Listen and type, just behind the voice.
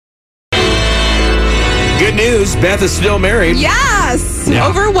Good news, Beth is still married. Yes. Yeah.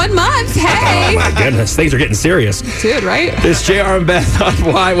 Over 1 month. Hey. Oh, my goodness. Things are getting serious. Dude, right? It's JR and Beth on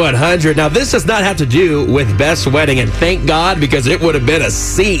Y100. Now, this does not have to do with Beth's wedding, and thank God, because it would have been a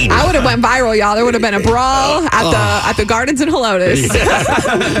scene. I would have went viral, y'all. There would have been a brawl at the Gardens in Helotes.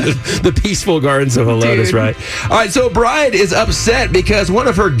 The peaceful gardens of Helotes, Dude. right? All right, so Bride is upset because one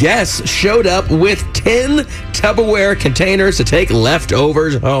of her guests showed up with 10 Tupperware containers to take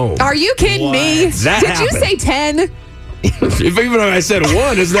leftovers home. Are you kidding me? That Did you happened. say 10? Even though I said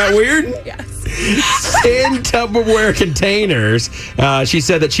one, isn't that weird? Yes. 10 Tupperware containers. She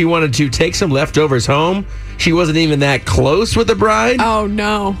said that she wanted to take some leftovers home. She wasn't even that close with the bride. Oh,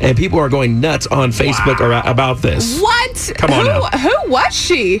 no. And people are going nuts on Facebook about this. What? Come on now. Who was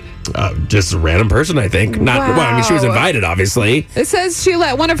she? Just a random person, I think. Well, I mean, she was Wow. invited, obviously. It says she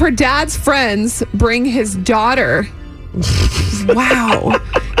let one of her dad's friends bring his daughter. Wow.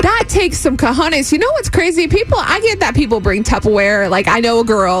 That takes some cojones. You know what's crazy? I get that people bring Tupperware. Like, I know a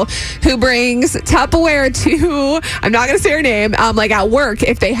girl who brings Tupperware to, I'm not going to say her name, like at work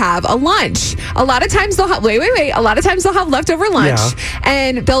if they have a lunch. A lot of times they'll have, a lot of times they'll have leftover lunch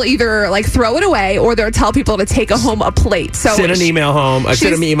and they'll either like throw it away or they'll tell people to take home a plate. So Send an email home.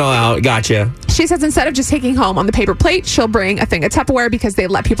 Send an email out. Gotcha. She says instead of just taking home on the paper plate, she'll bring a thing of Tupperware because they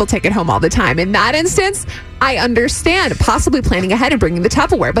let people take it home all the time. In that instance, I understand possibly planning ahead and bringing the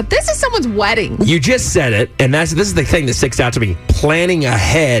Tupperware, but this is someone's wedding. You just said it, and this is the thing that sticks out to me. Planning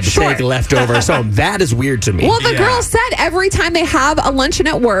ahead to take leftovers home. That is weird to me. Well, the girl said every time they have a luncheon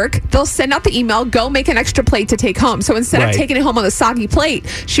at work, they'll send out the email, go make an extra plate to take home. So instead of taking it home on the soggy plate,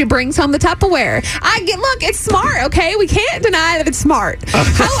 she brings home the Tupperware. Look, it's smart, okay? We can't deny that it's smart.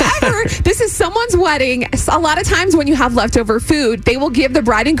 However, this is someone's wedding. A lot of times when you have leftover food, they will give the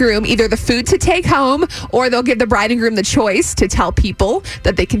bride and groom either the food to take home or they'll give the bride and groom the choice to tell people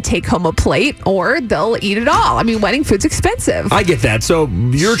that they can take home a plate or they'll eat it all. I mean, wedding food's expensive. I get that. So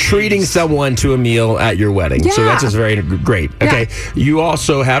you're treating someone to a meal at your wedding. So that's just very great. Okay. You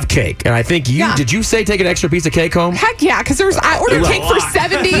also have cake. And I think did you say take an extra piece of cake home? Heck yeah, because I ordered cake for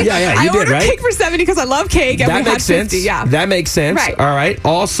 70. I ordered cake for 70 because I love cake. And that makes sense. 50, That makes sense. Right. All right.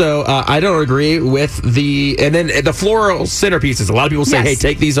 Also, I don't agree with and then the floral centerpieces. A lot of people say, hey,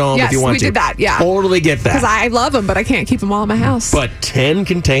 take these home if you want to. we did that, Totally get that. Because I love them, but I can't keep them all in my house. But 10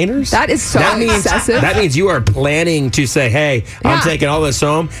 containers? That is excessive. That means you are planning to say, hey, I'm taking all this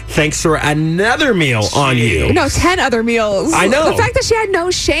home. Thanks for another meal on you. No, 10 other meals. I know. The fact that she had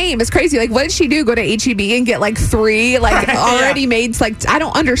no shame is crazy. Like, what did she do? Go to H-E-B and get like 3 already made? Like, I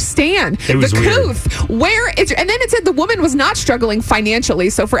don't understand. It was weird. Couth. And then it said the woman was not struggling financially.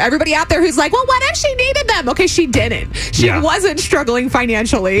 So for everybody out there who's like, well, what if she needed them? Okay, she didn't. She wasn't struggling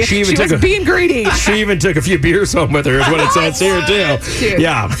financially. She was being greedy. She even took a few beers home with her, is what it says here, too. Dude.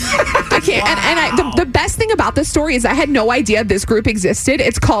 Yeah. I can't. The best thing about this story is I had no idea this group existed.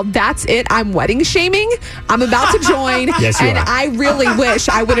 It's called That's It, I'm Wedding Shaming. I'm about to join. Yes, you and are. I really wish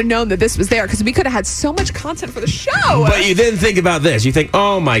I would have known that this was there because we could have had so much content for the show. But you then think about this. You think,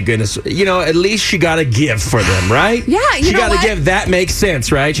 oh, my goodness. At least she got a gift for them, right? Yeah, she got a gift. That makes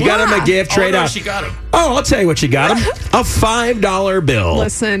sense, right? She got him a gift, trade out. She got him. Oh, I'll tell you what she got him. A $5 bill.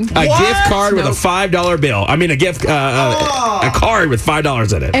 Listen. A gift card with a $5 bill. I mean, a card with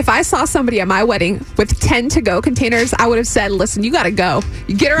 $5 in it. If I saw somebody at my wedding with 10 to-go containers, I would have said, listen, you got to go.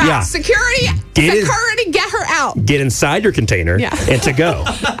 You get her out. Yeah. Security, get her out. Get inside your container and to go.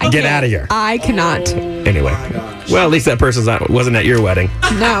 Get out of here. I cannot. Anyway. Well, at least that person wasn't at your wedding.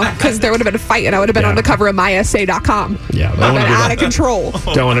 No, because there would have been a fight and I would have been on the cover of mysa.com. Yeah. I've been out of control.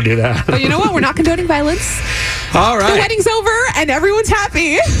 Don't want to do that. But you know what? We're not condoning violence. All right. The wedding's over and everyone's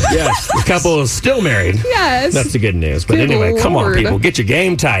happy. Yes. The couple is still married. Yes. That's the good news. But Good anyway, come on, Lord. people. Get your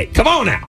game tight. Come on now.